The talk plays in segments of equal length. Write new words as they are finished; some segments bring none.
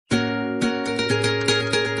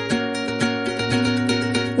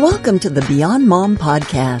Welcome to the Beyond Mom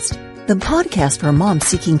podcast, the podcast for moms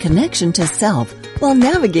seeking connection to self while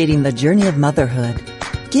navigating the journey of motherhood.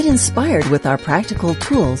 Get inspired with our practical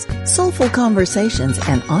tools, soulful conversations,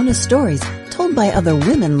 and honest stories told by other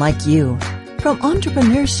women like you. From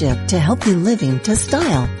entrepreneurship to healthy living to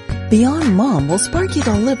style, Beyond Mom will spark you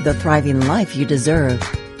to live the thriving life you deserve.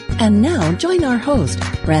 And now join our host,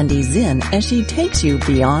 Randy Zinn, as she takes you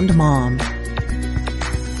beyond mom.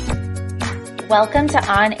 Welcome to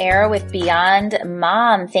On Air with Beyond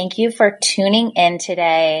Mom. Thank you for tuning in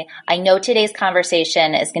today. I know today's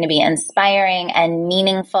conversation is going to be inspiring and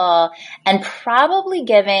meaningful and probably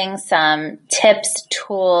giving some tips,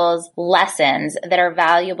 tools, lessons that are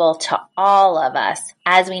valuable to all of us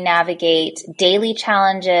as we navigate daily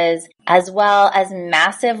challenges as well as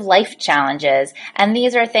massive life challenges. And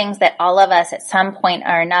these are things that all of us at some point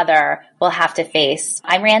or another will have to face.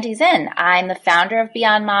 I'm Randy Zinn. I'm the founder of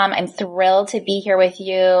Beyond Mom. I'm thrilled to be here with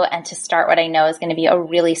you and to start what I know is going to be a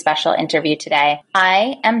really special interview today.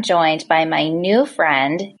 I am joined by my new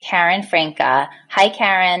friend, Caryn Franca. Hi,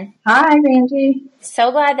 Caryn. Hi, Randy.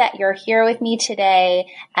 So glad that you're here with me today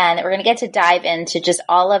and that we're going to get to dive into just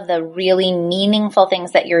all of the really meaningful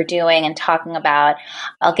things that you're doing and talking about.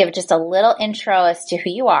 I'll give just a little intro as to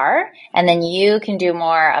who you are, and then you can do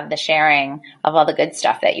more of the sharing of all the good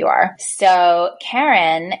stuff that you are. So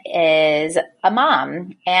Caryn is a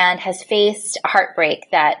mom and has faced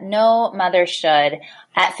heartbreak that no mother should.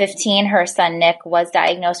 At 15, her son Nick was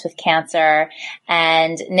diagnosed with cancer,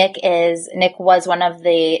 and Nick was one of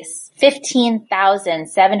the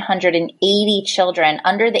 15,780 children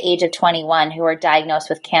under the age of 21 who are diagnosed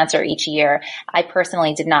with cancer each year. I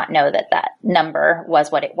personally did not know that that number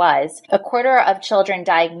was what it was. A quarter of children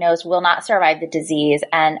diagnosed will not survive the disease,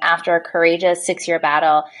 and after a courageous 6-year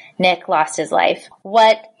battle, Nick lost his life.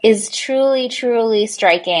 What is truly, truly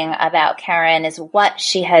striking about Caryn is what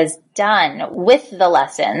she has done with the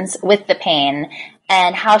lessons, with the pain,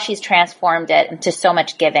 and how she's transformed it into so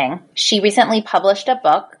much giving. She recently published a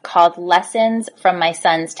book called Lessons from My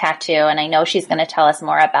Son's Tattoo, and I know she's going to tell us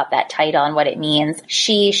more about that title and what it means.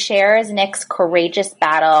 She shares Nick's courageous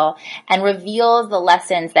battle and reveals the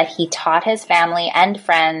lessons that he taught his family and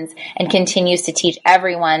friends and continues to teach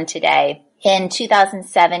everyone today. In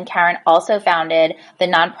 2007, Caryn also founded the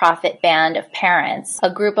nonprofit Band of Parents,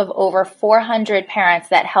 a group of over 400 parents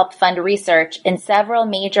that helped fund research in several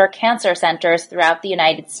major cancer centers throughout the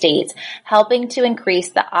United States, helping to increase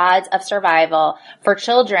the odds of survival for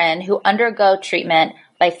children who undergo treatment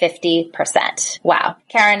by 50%. Wow.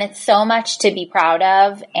 Caryn, it's so much to be proud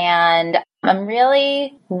of, and I'm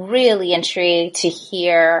really, really intrigued to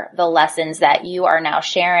hear the lessons that you are now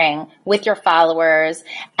sharing with your followers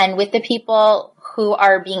and with the people who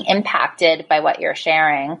are being impacted by what you're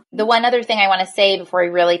sharing. The one other thing I want to say before we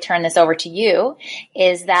really turn this over to you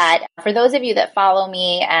is that for those of you that follow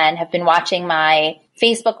me and have been watching my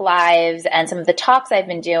Facebook Lives and some of the talks I've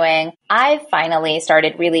been doing, I've finally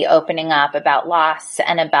started really opening up about loss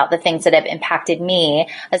and about the things that have impacted me,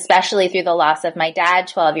 especially through the loss of my dad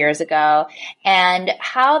 12 years ago, and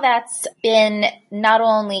how that's been not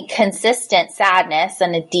only consistent sadness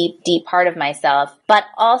and a deep, deep part of myself, but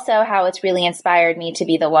also how it's really inspired me to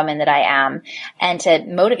be the woman that I am and to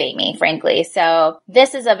motivate me, frankly. So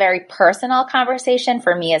this is a very personal conversation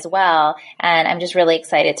for me as well, and I'm just really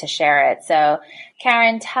excited to share it. So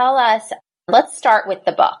Caryn, tell us, let's start with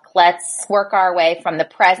the book. Let's work our way from the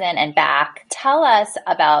present and back. Tell us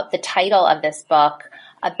about the title of this book,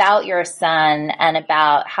 about your son, and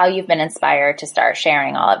about how you've been inspired to start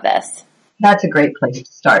sharing all of this. That's a great place to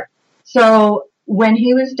start. So when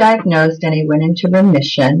he was diagnosed and he went into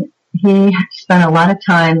remission, he spent a lot of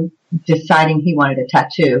time deciding he wanted a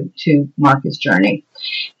tattoo to mark his journey.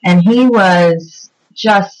 And he was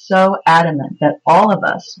just so adamant that all of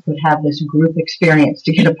us would have this group experience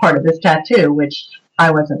to get a part of this tattoo, which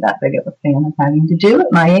I wasn't that big of a fan of having to do at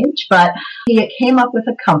my age, but he came up with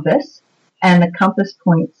a compass, and the compass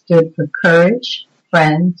point stood for courage,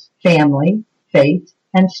 friends, family, faith,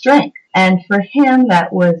 and strength. And for him,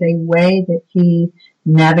 that was a way that he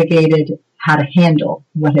navigated how to handle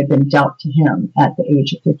what had been dealt to him at the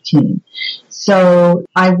age of 15. So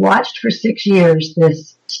I watched for 6 years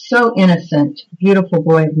this so innocent, beautiful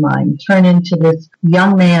boy of mine turn into this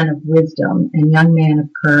young man of wisdom and young man of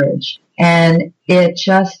courage. And it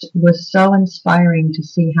just was so inspiring to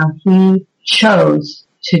see how he chose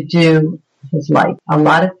to do his life. A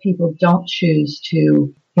lot of people don't choose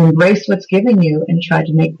to embrace what's given you and try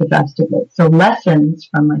to make the best of it. So lessons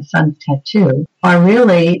from my son's tattoo are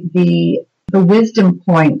really the wisdom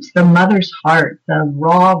points, the mother's heart, the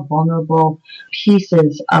raw, vulnerable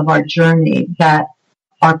pieces of our journey that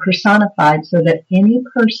are personified so that any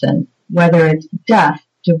person, whether it's death,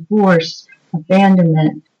 divorce,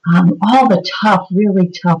 abandonment, all the tough,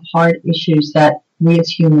 really tough, hard issues that we as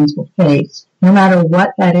humans will face, no matter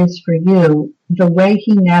what that is for you, the way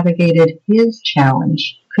he navigated his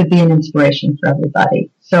challenge could be an inspiration for everybody.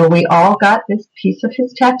 So we all got this piece of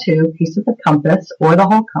his tattoo, piece of the compass or the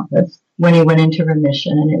whole compass when he went into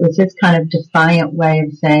remission. And it was this kind of defiant way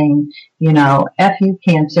of saying, F you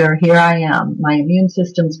cancer, here I am. My immune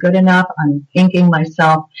system's good enough. I'm thinking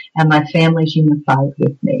myself and my family's unified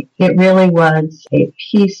with me. It really was a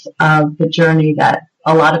piece of the journey that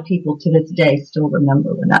a lot of people to this day still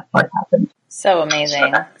remember when that part happened. So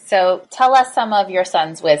amazing. So tell us some of your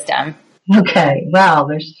son's wisdom. Okay, well,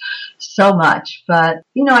 there's so much. But,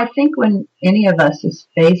 I think when any of us is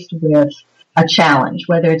faced with a challenge,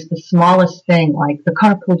 whether it's the smallest thing, like the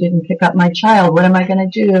carpool didn't pick up my child, what am I going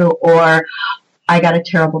to do? Or I got a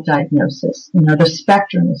terrible diagnosis. The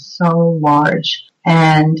spectrum is so large.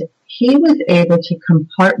 And he was able to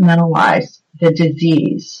compartmentalize the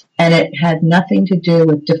disease, and it had nothing to do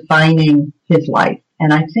with defining his life.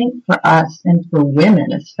 And I think for us and for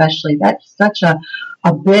women especially, that's such a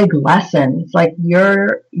big lesson. It's like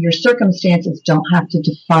your circumstances don't have to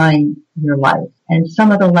define your life. And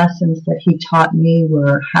some of the lessons that he taught me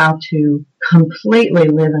were how to completely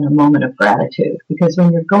live in a moment of gratitude. Because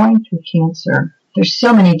when you're going through cancer, there's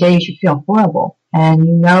so many days you feel horrible. And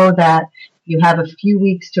you know that you have a few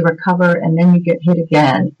weeks to recover and then you get hit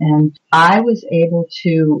again. And I was able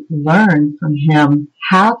to learn from him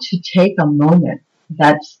how to take a moment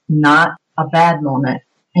that's not a bad moment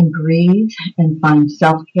and breathe and find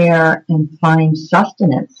self-care and find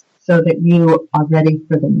sustenance so that you are ready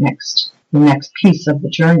for the next piece of the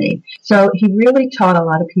journey. So he really taught a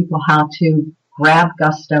lot of people how to grab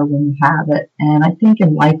gusto when you have it. And I think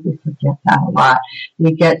in life we forget that a lot.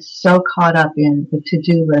 We get so caught up in the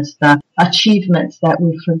to-do list, the achievements, that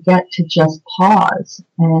we forget to just pause.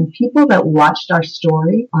 And people that watched our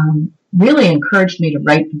story really encouraged me to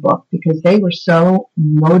write the book because they were so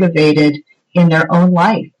motivated in their own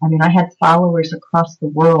life. I mean, I had followers across the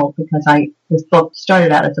world because this book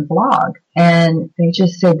started out as a blog, and they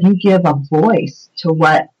just said, you give a voice to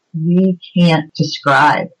what we can't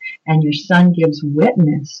describe, and your son gives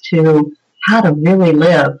witness to how to really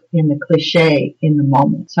live in the cliche in the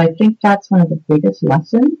moment. So I think that's one of the biggest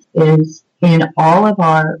lessons is in all of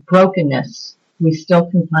our brokenness, we still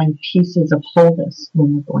can find pieces of wholeness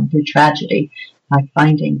when we're going through tragedy by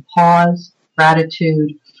finding pause,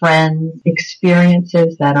 gratitude, friends,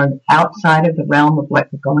 experiences that are outside of the realm of what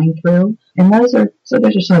you're going through. And those are some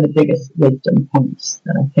of the biggest wisdom points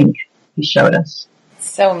that I think he showed us.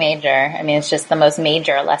 So major. I mean, it's just the most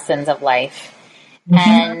major lessons of life. Mm-hmm.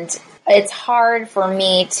 And it's hard for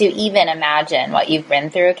me to even imagine what you've been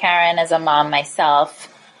through, Caryn, as a mom myself.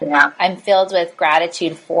 Yeah. I'm filled with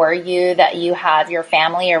gratitude for you that you have your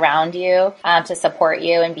family around you to support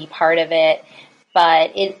you and be part of it.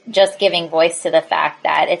 But it just giving voice to the fact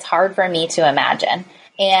that it's hard for me to imagine.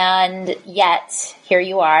 And yet, here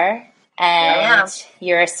you are, and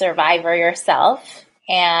you're a survivor yourself.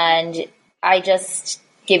 And I just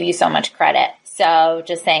give you so much credit. So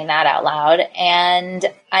just saying that out loud. And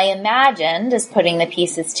I imagine, just putting the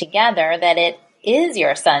pieces together, that it is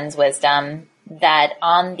your son's wisdom that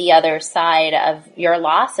on the other side of your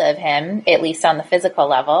loss of him, at least on the physical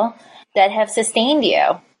level, that have sustained you.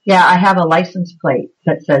 Yeah, I have a license plate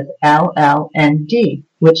that says LLND,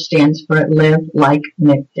 which stands for Live Like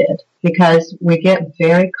Nick Did, because we get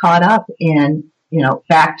very caught up in,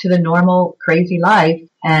 back to the normal crazy life,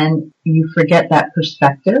 and you forget that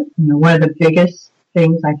perspective. One of the biggest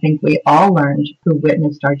things I think we all learned who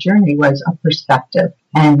witnessed our journey was a perspective.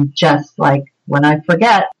 And just like when I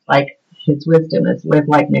forget, like his wisdom is Live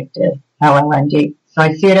Like Nick Did, LLND. So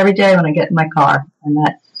I see it every day when I get in my car, and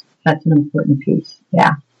that's an important piece.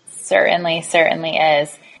 Yeah. Certainly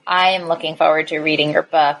is. I am looking forward to reading your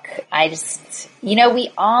book. I just,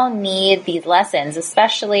 we all need these lessons,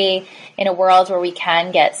 especially in a world where we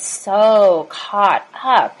can get so caught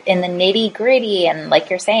up in the nitty gritty and, like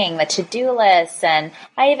you're saying, the to-do lists. And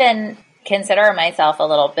I even consider myself a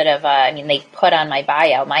little bit of they put on my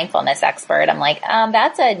bio, mindfulness expert. I'm like,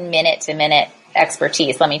 that's a minute-to-minute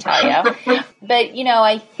expertise, let me tell you. But,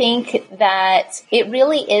 I think that it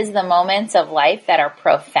really is the moments of life that are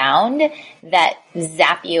profound that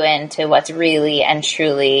zap you into what's really and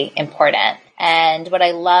truly important. And what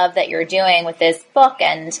I love that you're doing with this book,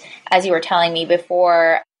 and as you were telling me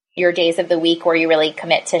before, your days of the week where you really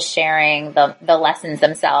commit to sharing the lessons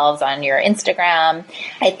themselves on your Instagram.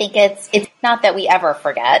 I think it's not that we ever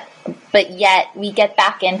forget, but yet we get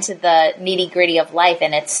back into the nitty-gritty of life,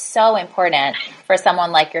 and it's so important for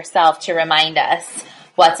someone like yourself to remind us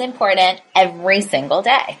what's important every single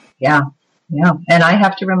day. Yeah. And I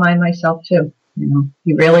have to remind myself too. You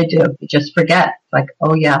really do. You just forget. It's like,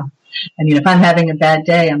 oh yeah. I mean, if I'm having a bad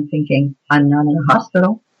day, I'm thinking, I'm not in a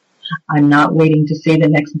hospital. I'm not waiting to see the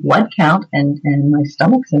next blood count and my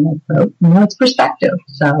stomach's in my throat. It's perspective.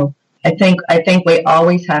 So I think we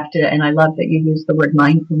always have to, and I love that you use the word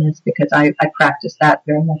mindfulness, because I practice that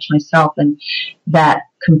very much myself, and that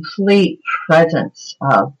complete presence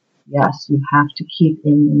of, yes, you have to keep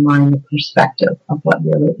in mind the perspective of what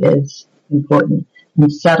really is important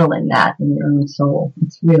and settle in that in your own soul.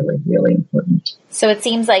 It's really, really important. So it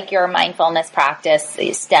seems like your mindfulness practice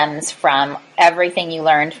stems from everything you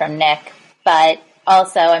learned from Nick, but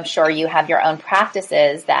also I'm sure you have your own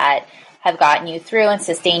practices that have gotten you through and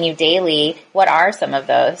sustain you daily. What are some of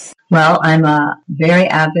those? Well, I'm a very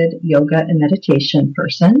avid yoga and meditation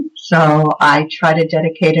person, so I try to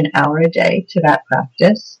dedicate an hour a day to that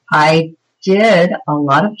practice. I did a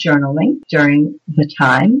lot of journaling during the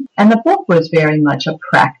time, and the book was very much a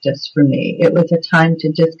practice for me. It was a time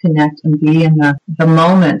to disconnect and be in the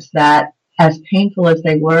moments that, as painful as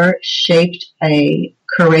they were, shaped a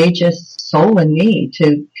courageous soul in me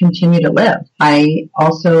to continue to live. I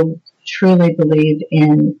also truly believe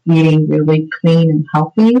in eating really clean and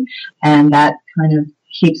healthy, and that kind of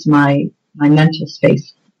keeps my mental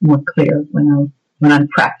space more clear when I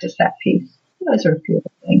practice that piece. Those are a few of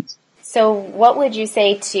the things. So what would you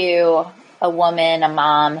say to a woman, a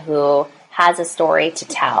mom who has a story to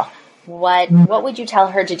tell? What would you tell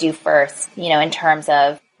her to do first, in terms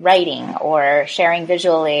of writing or sharing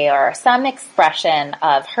visually or some expression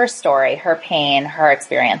of her story, her pain, her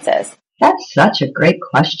experiences? That's such a great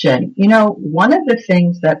question. One of the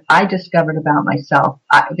things that I discovered about myself,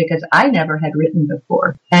 because I never had written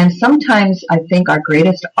before, and sometimes I think our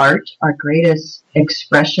greatest art, our greatest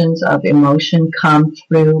expressions of emotion come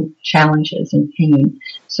through challenges and pain.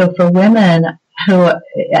 So for women who,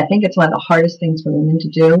 I think it's one of the hardest things for women to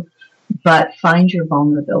do, but find your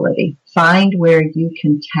vulnerability. Find where you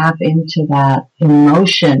can tap into that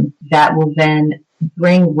emotion that will then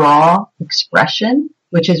bring raw expression,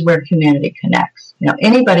 which is where humanity connects.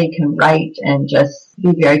 Anybody can write and just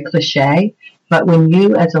be very cliche, but when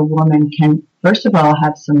you as a woman can, first of all,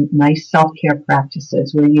 have some nice self-care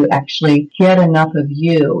practices where you actually get enough of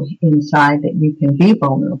you inside that you can be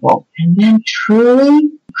vulnerable, and then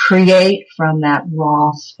truly create from that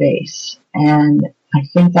raw space. And I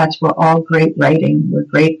think that's where all great writing, where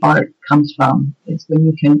great art comes from, is when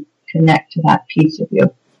you can connect to that piece of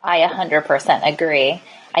you. I 100% agree.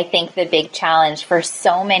 I think the big challenge for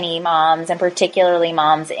so many moms, and particularly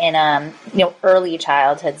moms in early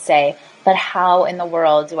childhood, say, but how in the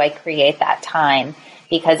world do I create that time?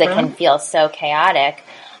 Because it can feel so chaotic.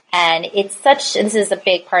 And this is a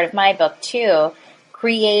big part of my book too,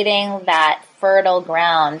 creating that fertile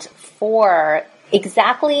ground for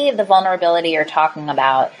exactly the vulnerability you're talking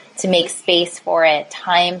about, to make space for it,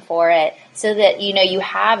 time for it, so that, you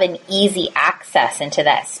have an easy access into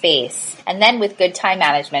that space. And then with good time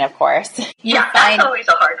management, of course. That's always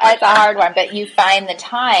a hard one. It's a hard one, but you find the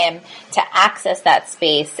time to access that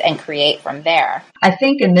space and create from there. I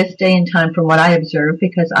think in this day and time, from what I observe,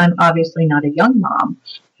 because I'm obviously not a young mom,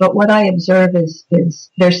 but what I observe is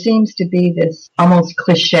there seems to be this almost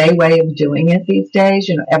cliche way of doing it these days.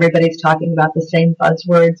 Everybody's talking about the same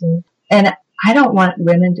buzzwords, and I don't want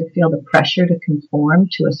women to feel the pressure to conform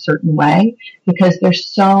to a certain way, because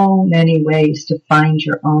there's so many ways to find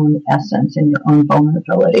your own essence and your own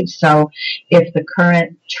vulnerability. So if the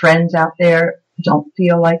current trends out there don't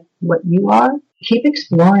feel like what you are, keep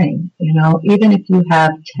exploring. Even if you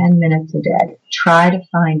have 10 minutes a day, try to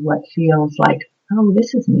find what feels like, oh,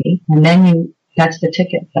 this is me. And then that's the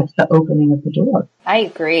ticket. That's the opening of the door. I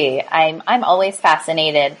agree. I'm always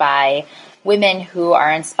fascinated by women who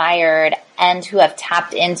are inspired and who have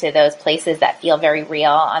tapped into those places that feel very real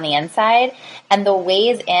on the inside. And the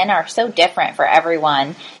ways in are so different for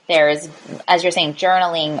everyone. There's, as you're saying,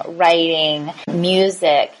 journaling, writing,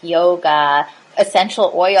 music, yoga,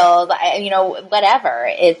 essential oils, whatever.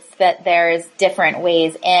 It's that there's different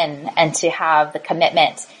ways in, and to have the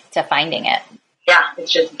commitment to finding it. Yeah,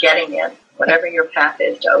 it's just getting in. Whatever your path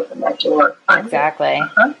is to open that door. Exactly.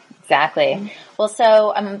 Exactly. Well,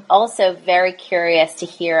 so I'm also very curious to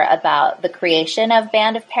hear about the creation of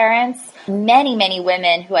Band of Parents. Many, many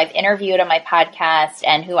women who I've interviewed on my podcast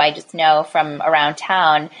and who I just know from around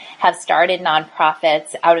town have started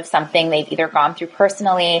nonprofits out of something they've either gone through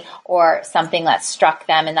personally or something that struck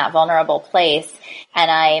them in that vulnerable place. And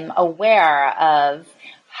I'm aware of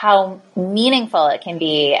how meaningful it can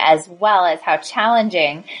be as well as how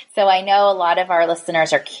challenging. So I know a lot of our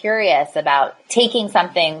listeners are curious about taking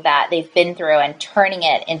something that they've been through and turning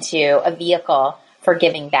it into a vehicle for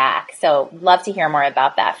giving back. So love to hear more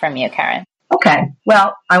about that from you, Caryn. Okay.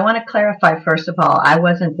 Well, I want to clarify, first of all, I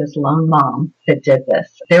wasn't this lone mom that did this.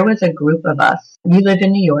 There was a group of us. You live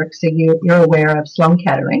in New York, so you're aware of Sloan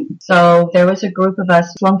Kettering. So there was a group of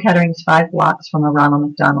us. Sloan Kettering's 5 blocks from a Ronald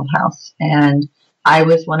McDonald House. And I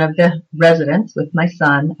was one of the residents with my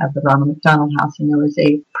son of the Ronald McDonald House, and there was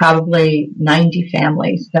probably 90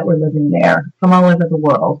 families that were living there from all over the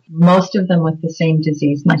world, most of them with the same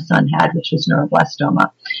disease my son had, which was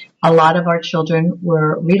neuroblastoma. A lot of our children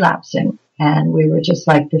were relapsing, and we were just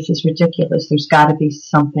like, this is ridiculous. There's got to be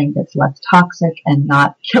something that's less toxic and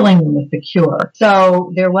not killing them with the cure.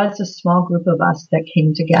 So there was a small group of us that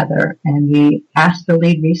came together, and we asked the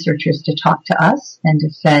lead researchers to talk to us and to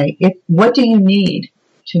say, what do you need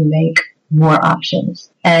to make more options?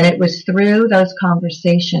 And it was through those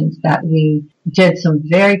conversations that we did some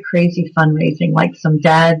very crazy fundraising, like some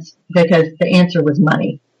dads, because the answer was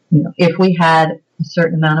money. You know, if we had a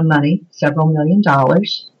certain amount of money, several $1 million,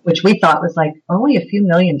 which we thought was like only a few $1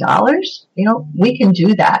 million, we can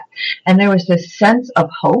do that. And there was this sense of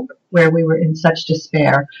hope where we were in such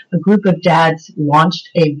despair. A group of dads launched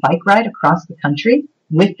a bike ride across the country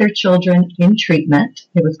with their children in treatment.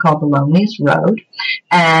 It was called The Loneliest Road.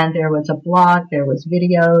 And there was a blog, there was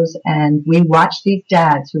videos, and we watched these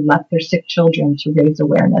dads who left their sick children to raise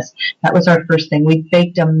awareness. That was our first thing. We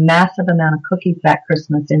baked a massive amount of cookies that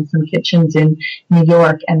Christmas in some kitchens in New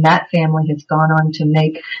York, and that family has gone on to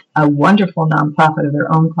make a wonderful nonprofit of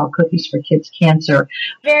their own called Cookies for Kids Cancer.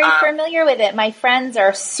 Very familiar with it. My friends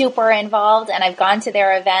are super involved, and I've gone to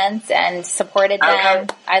their events and supported them.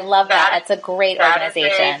 I love that. It's a great organization.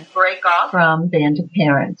 Break off from Band of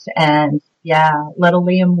Parents. And little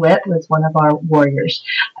Liam Witt was one of our warriors.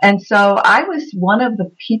 And so I was one of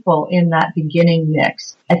the people in that beginning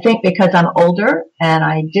mix. I think because I'm older and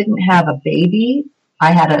I didn't have a baby,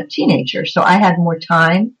 I had a teenager. So I had more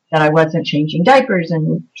time that I wasn't changing diapers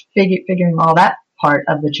and figuring all that part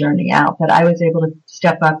of the journey out, that I was able to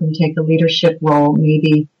step up and take a leadership role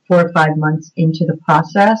maybe 4 or 5 months into the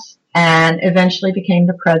process, and eventually became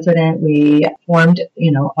the president. We formed,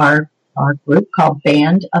 our group called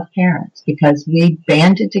Band of Parents, because we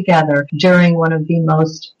banded together during one of the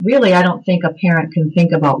most, really, I don't think a parent can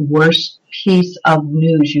think about worst piece of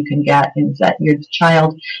news you can get, is that your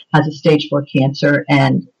child has a stage 4 cancer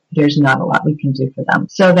and there's not a lot we can do for them.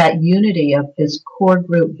 So that unity of this core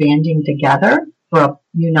group banding together for a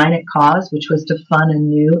united cause, which was to fund a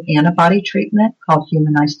new antibody treatment called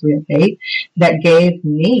Humanized 308, that gave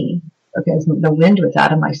me, because the wind was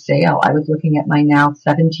out of my sail. I was looking at my now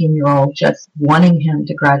 17-year-old, just wanting him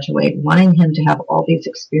to graduate, wanting him to have all these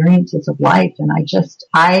experiences of life. And I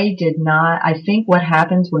think what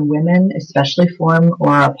happens when women especially form or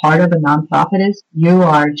are a part of a nonprofit is you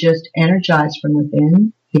are just energized from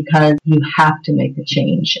within, because you have to make a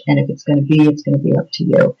change. And if it's going to be up to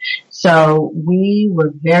you. So we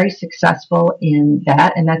were very successful in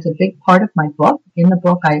that. And that's a big part of my book. In the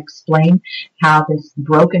book, I explain how this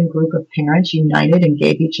broken group of parents united and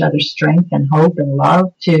gave each other strength and hope and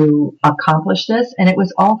love to accomplish this. And it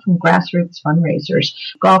was all from grassroots fundraisers,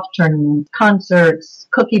 golf tournaments, concerts,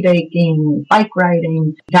 cookie baking, bike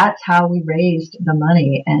riding. That's how we raised the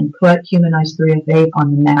money and put Humanized 308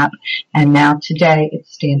 on the map. And now today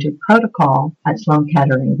it's standard protocol at Sloan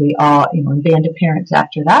Kettering. We all, and Band of Parents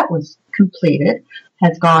after that was completed,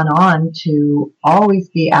 has gone on to always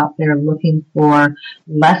be out there looking for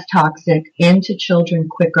less toxic, into children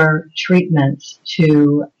quicker treatments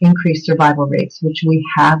to increase survival rates, which we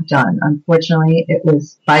have done. Unfortunately, it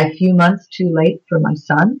was by a few months too late for my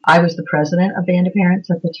son. I was the president of Band of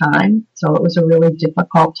Parents at the time, so it was a really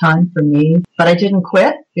difficult time for me. But I didn't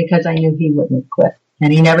quit because I knew he wouldn't quit.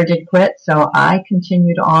 And he never did quit, so I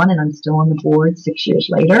continued on, and I'm still on the board 6 years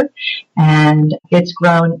later. And it's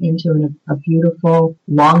grown into a beautiful,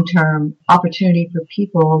 long-term opportunity for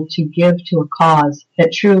people to give to a cause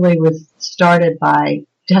that truly was started by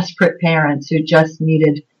desperate parents who just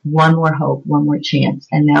needed one more hope, one more chance.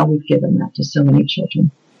 And now we've given that to so many children.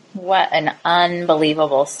 What an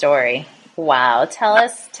unbelievable story. Wow. Tell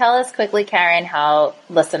us quickly, Caryn, how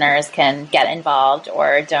listeners can get involved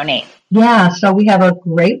or donate. Yeah, so we have a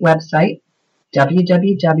great website,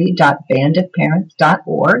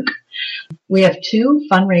 www.bandofparents.org. We have 2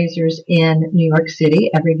 fundraisers in New York City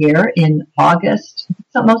every year in August.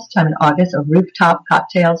 Most of the time in August, a rooftop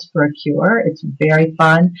cocktails for a cure. It's very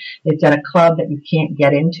fun. It's at a club that you can't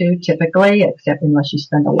get into typically, except unless you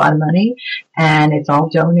spend a lot of money. And it's all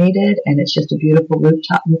donated, and it's just a beautiful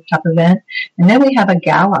rooftop event. And then we have a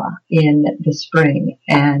gala in the spring,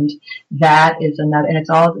 and that is another, and it's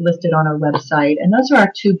all listed on our website. And those are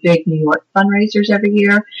our 2 big New York fundraisers every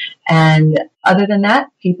year. And other than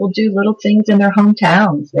that, people do little things in their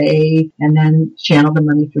hometowns. And then channel the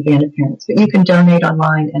money for Band of Parents. But you can donate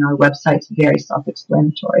online, and our website's very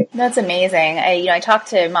self-explanatory. That's amazing. I talk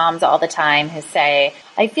to moms all the time who say,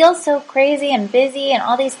 I feel so crazy and busy and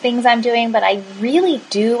all these things I'm doing, but I really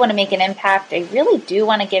do want to make an impact. I really do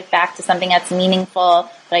want to give back to something that's meaningful,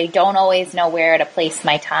 but I don't always know where to place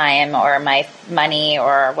my time or my money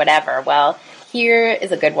or whatever. Well, here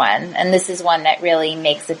is a good one. And this is one that really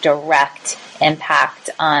makes a direct impact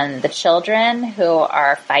on the children who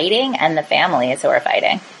are fighting and the families who are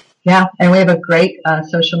fighting. Yeah, and we have a great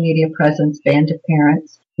social media presence, Band of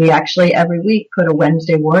Parents. We actually every week put a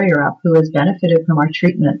Wednesday warrior up who has benefited from our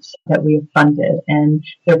treatments that we have funded and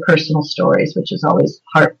their personal stories, which is always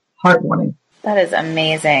heartwarming. That is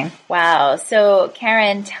amazing. Wow. So,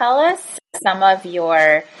 Caryn, tell us some of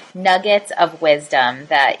your nuggets of wisdom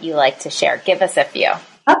that you like to share. Give us a few.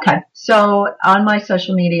 Okay. So on my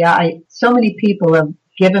social media, so many people have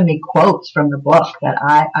given me quotes from the book that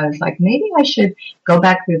I was like, maybe I should go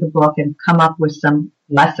back through the book and come up with some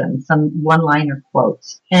lessons, some one-liner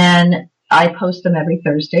quotes. And I post them every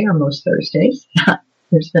Thursday or most Thursdays.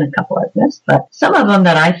 There's been a couple I've missed, but some of them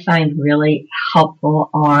that I find really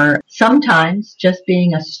helpful are sometimes just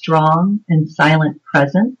being a strong and silent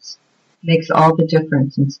presence makes all the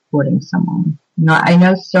difference in supporting someone. I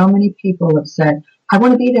know so many people have said, I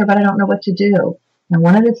want to be there, but I don't know what to do. And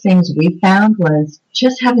one of the things we found was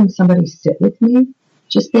just having somebody sit with me,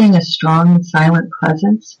 just being a strong and silent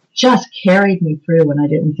presence, just carried me through when I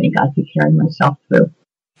didn't think I could carry myself through.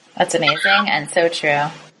 That's amazing and so true.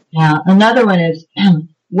 Yeah. Another one is,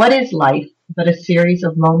 what is life but a series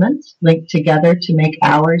of moments linked together to make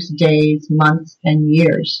hours, days, months, and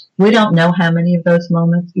years? We don't know how many of those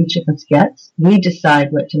moments each of us gets. We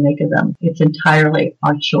decide what to make of them. It's entirely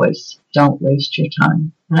our choice. Don't waste your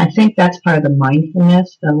time. And I think that's part of the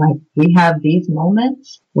mindfulness that we have these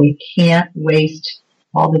moments. We can't waste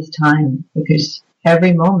all this time because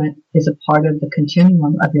every moment is a part of the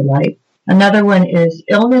continuum of your life. Another one is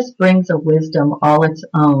illness brings a wisdom all its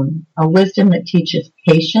own, a wisdom that teaches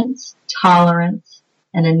patience, tolerance,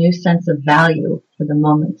 and a new sense of value for the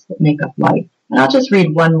moments that make up life. And I'll just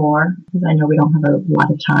read one more because I know we don't have a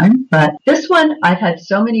lot of time. But this one, I've had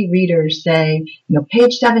so many readers say,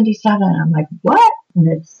 page 77. I'm like, what? And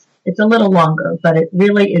it's a little longer, but it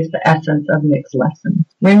really is the essence of Nick's lesson.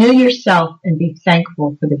 Renew yourself and be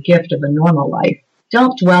thankful for the gift of a normal life.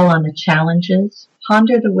 Don't dwell on the challenges.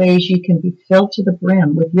 Ponder the ways you can be filled to the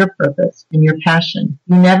brim with your purpose and your passion.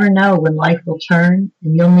 You never know when life will turn,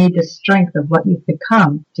 and you'll need the strength of what you've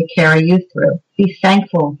become to carry you through. Be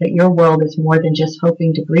thankful that your world is more than just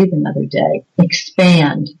hoping to breathe another day.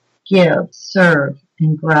 Expand, give, serve,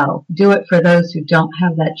 and grow. Do it for those who don't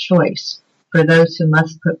have that choice, for those who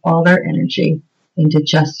must put all their energy into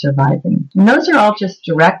just surviving. And those are all just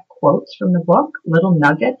direct quotes from the book, little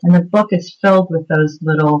nuggets. And the book is filled with those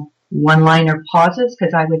little one-liner pauses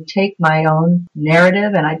because I would take my own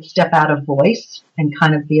narrative and I'd step out of voice and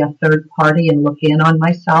kind of be a third party and look in on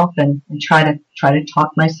myself and try to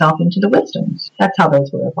talk myself into the wisdoms. That's how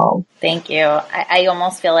those were evolved. Thank you. I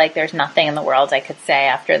almost feel like there's nothing in the world I could say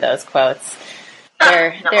after those quotes.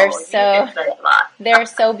 They're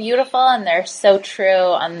so beautiful and they're so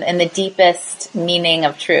true in the deepest meaning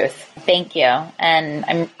of truth. Thank you.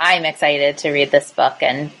 And I'm excited to read this book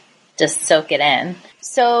and just soak it in.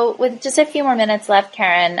 So with just a few more minutes left,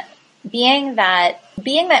 Caryn, being that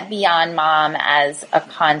Beyond Mom as a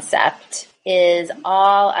concept is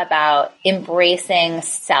all about embracing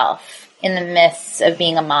self in the midst of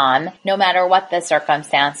being a mom, no matter what the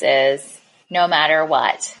circumstances, no matter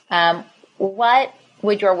what. What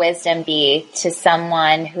would your wisdom be to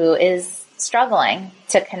someone who is struggling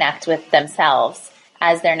to connect with themselves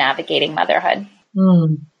as they're navigating motherhood?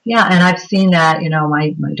 Yeah, and I've seen that,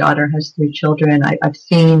 my daughter has 3 children. I've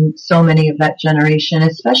seen so many of that generation,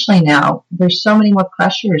 especially now. There's so many more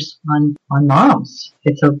pressures on moms.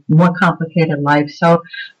 It's a more complicated life. So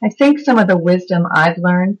I think some of the wisdom I've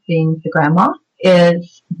learned being the grandma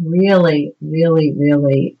is really, really,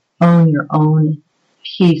 really own your own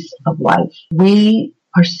piece of life. We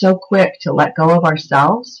are so quick to let go of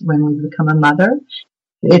ourselves when we become a mother.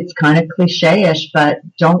 It's kind of cliche-ish, but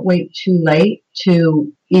don't wait too late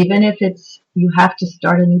to, even if it's, you have to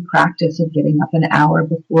start a new practice of getting up an hour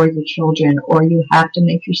before your children, or you have to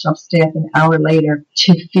make yourself stay up an hour later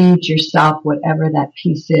to feed yourself whatever that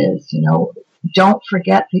piece is. Don't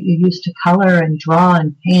forget that you used to color and draw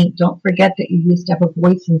and paint. Don't forget that you used to have a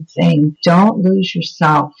voice and sing. Don't lose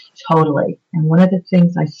yourself totally. And one of the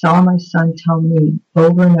things I saw my son tell me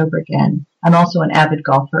over and over again, I'm also an avid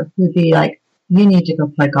golfer, would be like, you need to go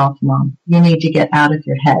play golf, Mom. You need to get out of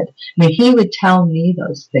your head. I mean, he would tell me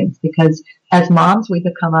those things because as moms, we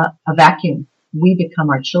become a vacuum. We become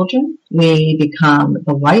our children. We become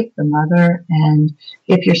the wife, the mother. And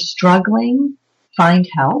if you're struggling, find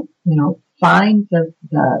help, find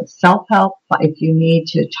the self-help. If you need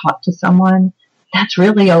to talk to someone, that's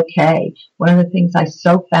really okay. One of the things I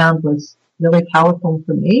so found was really powerful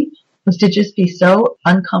for me was to just be so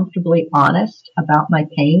uncomfortably honest about my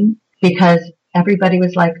pain, because everybody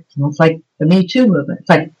was like, it's like the Me Too movement. It's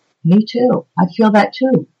like, me too. I feel that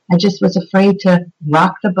too. I just was afraid to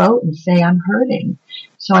rock the boat and say I'm hurting.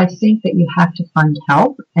 So I think that you have to find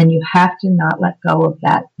help, and you have to not let go of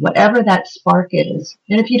that, whatever that spark is.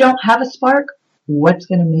 And if you don't have a spark, what's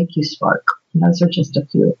going to make you spark? And those are just a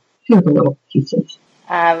few of the little pieces.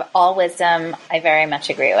 All wisdom, I very much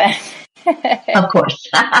agree with. Of course,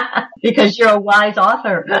 because you're a wise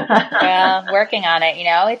author. Well, working on it,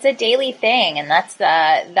 it's a daily thing, and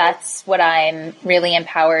that's what I'm really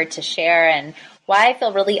empowered to share, and why I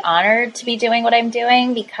feel really honored to be doing what I'm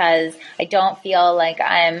doing, because I don't feel like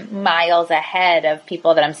I'm miles ahead of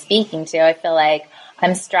people that I'm speaking to. I feel like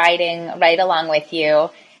I'm striding right along with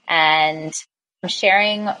you, and I'm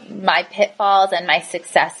sharing my pitfalls and my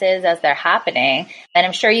successes as they're happening. And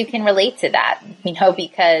I'm sure you can relate to that,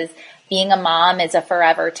 because being a mom is a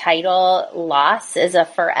forever title. Loss is a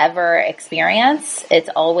forever experience. It's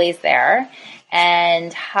always there.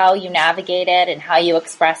 And how you navigate it and how you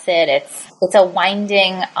express it, it's a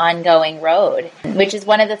winding, ongoing road, which is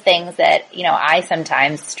one of the things that, I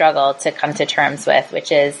sometimes struggle to come to terms with,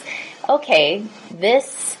 which is, okay,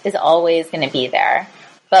 this is always going to be there,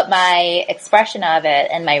 but my expression of it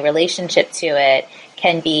and my relationship to it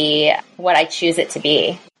can be what I choose it to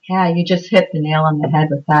be. Yeah, you just hit the nail on the head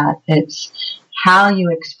with that. It's how you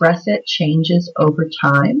express it changes over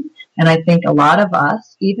time. And I think a lot of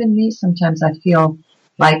us, even me, sometimes I feel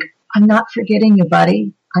like I'm not forgetting you,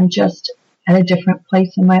 buddy. I'm just at a different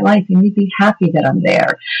place in my life, and you'd be happy that I'm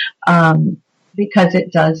there. Because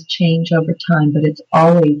it does change over time, but it's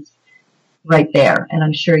always right there. And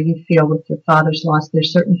I'm sure you feel with your father's loss,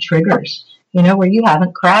 there's certain triggers, where you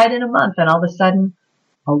haven't cried in a month, and all of a sudden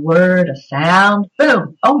a word, a sound,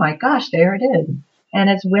 boom. Oh my gosh, there it is. And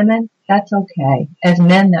as women, that's okay. As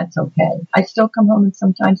men, that's okay. I still come home and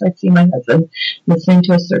sometimes I see my husband listening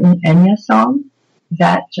to a certain Enya song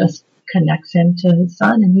that just connects him to his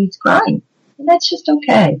son, and he's crying. And that's just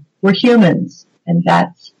okay. We're humans. And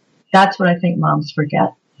that's what I think moms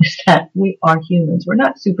forget, is that we are humans. We're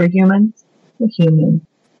not superhumans. We're human.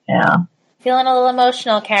 Yeah. Feeling a little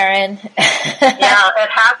emotional, Caryn. Yeah, it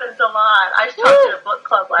happens a lot. I talked at a book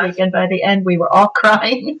club last week, and by the end we were all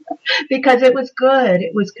crying because it was good.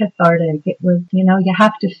 It was cathartic. It was, you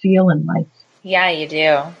have to feel in life. Yeah, you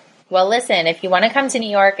do. Well, listen, if you want to come to New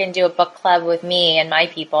York and do a book club with me and my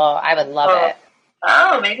people, I would love it.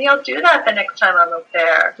 Oh, maybe I'll do that the next time I'm up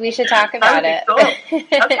there. We should talk about it. Cool.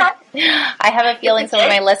 Okay. I have a feeling some of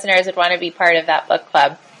my listeners would want to be part of that book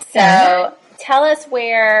club. So tell us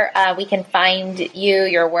where we can find you,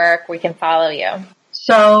 your work, we can follow you.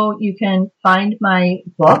 So you can find my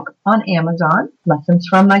book on Amazon, Lessons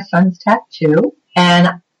from My Son's Tattoo.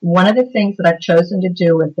 And one of the things that I've chosen to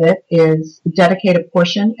do with it is dedicate a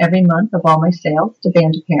portion every month of all my sales to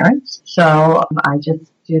Band of Parents. So I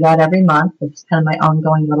just do that every month. It's kind of my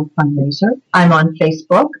ongoing little fundraiser. I'm on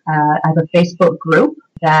Facebook. I have a Facebook group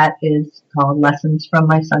that is called Lessons from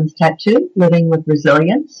My Son's Tattoo, Living with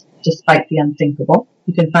Resilience Despite the Unthinkable.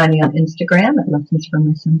 You can find me on Instagram at Lessons from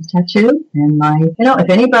My Son's Tattoo. And if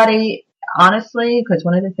anybody, honestly, because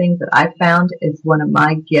one of the things that I found is one of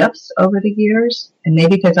my gifts over the years, and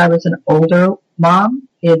maybe because I was an older mom,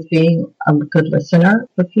 is being a good listener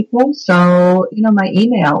for people. So, my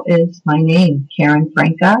email is my name, Caryn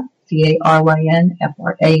Franca, CarynFranca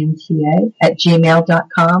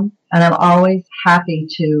 @gmail.com. And I'm always happy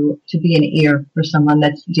to be an ear for someone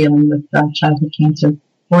that's dealing with childhood cancer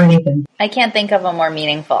or anything. I can't think of a more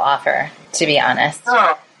meaningful offer, to be honest.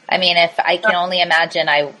 Oh. I mean, if I can only imagine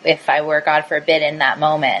if I were, God forbid, in that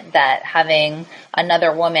moment, that having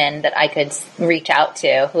another woman that I could reach out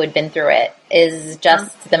to who had been through it is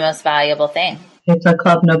just the most valuable thing. It's a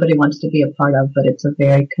club nobody wants to be a part of, but it's a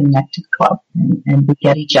very connected club, and we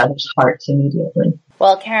get each other's hearts immediately.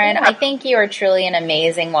 Well, Caryn, I think you are truly an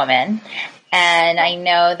amazing woman. And I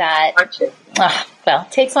know that, well,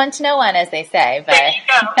 it takes one to know one, as they say, but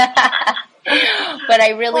but I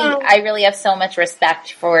really have so much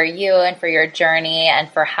respect for you and for your journey and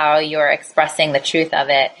for how you're expressing the truth of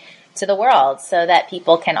it to the world so that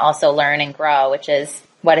people can also learn and grow, which is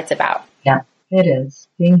what it's about. Yeah, it is.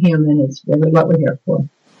 Being human is really what we're here for.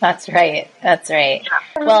 That's right. That's right.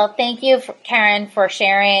 Well, thank you, Caryn, for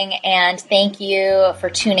sharing, and thank you for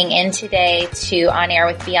tuning in today to On Air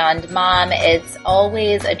with Beyond Mom. It's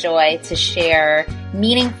always a joy to share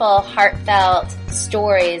meaningful, heartfelt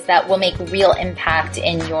stories that will make real impact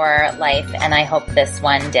in your life, and I hope this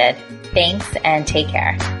one did. Thanks, and take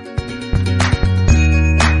care.